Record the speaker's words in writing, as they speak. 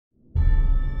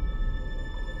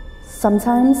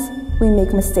Sometimes we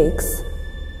make mistakes.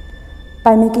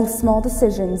 By making small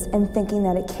decisions and thinking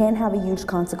that it can't have a huge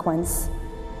consequence.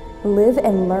 Live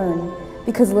and learn,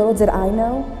 because little did I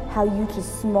know how huge a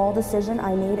small decision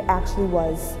I made actually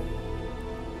was.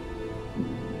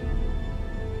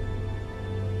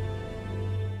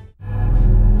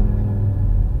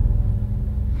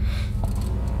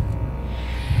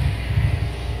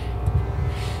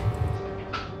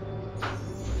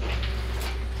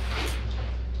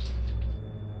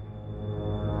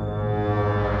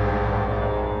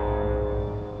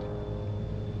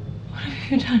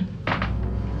 You're done.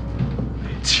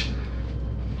 Bitch.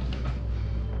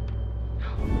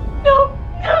 No,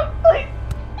 please.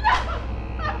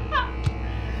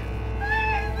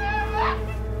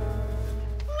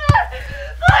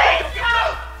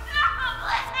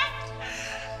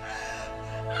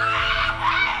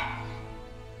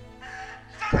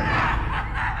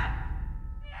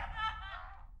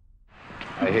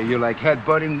 I hear you like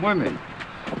headbutting women.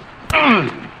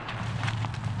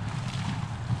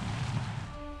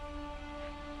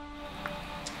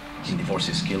 This divorce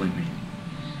is killing me.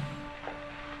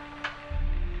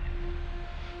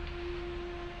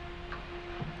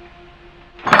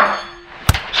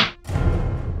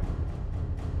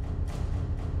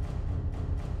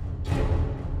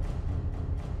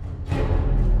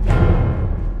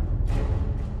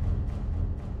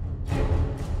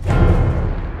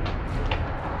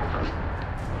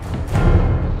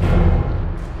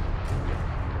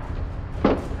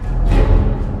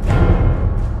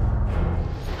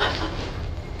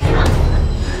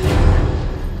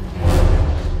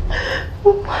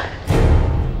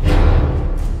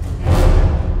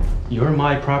 You're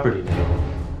my property now.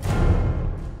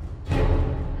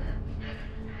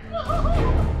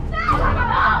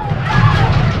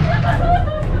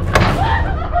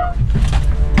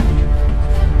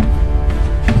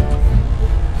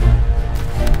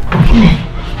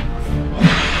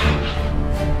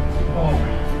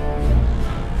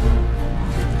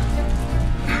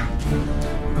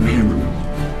 I'm here, bro.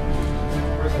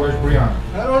 Where's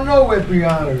Brianna? I don't know where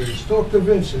Brianna is. Talk to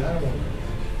Vincent. I don't know.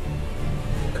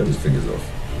 Cut his fingers off.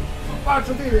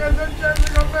 Faccio dire che è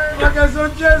successo con me? Ma che è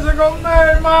successo con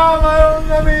me? Mamma,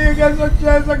 non mia, che è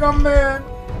successo con me?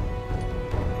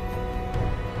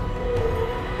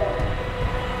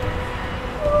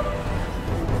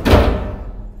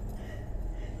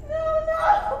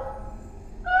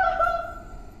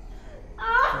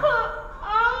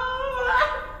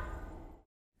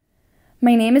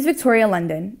 My name is Victoria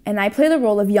London, and I play the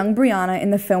role of young Brianna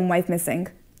in the film Wife Missing.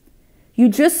 You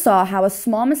just saw how a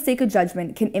small mistake of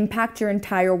judgment can impact your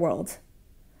entire world.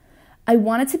 I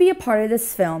wanted to be a part of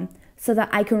this film so that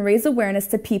I can raise awareness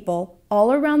to people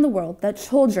all around the world that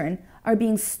children are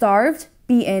being starved,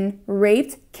 beaten,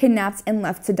 raped, kidnapped, and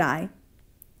left to die.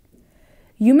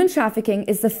 Human trafficking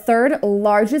is the third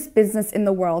largest business in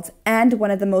the world and one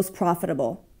of the most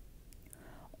profitable.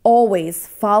 Always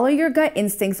follow your gut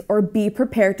instincts or be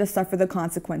prepared to suffer the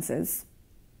consequences.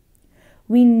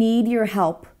 We need your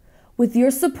help. With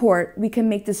your support, we can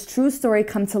make this true story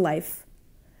come to life.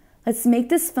 Let's make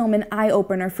this film an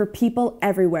eye-opener for people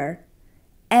everywhere.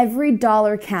 Every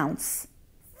dollar counts.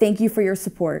 Thank you for your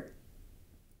support.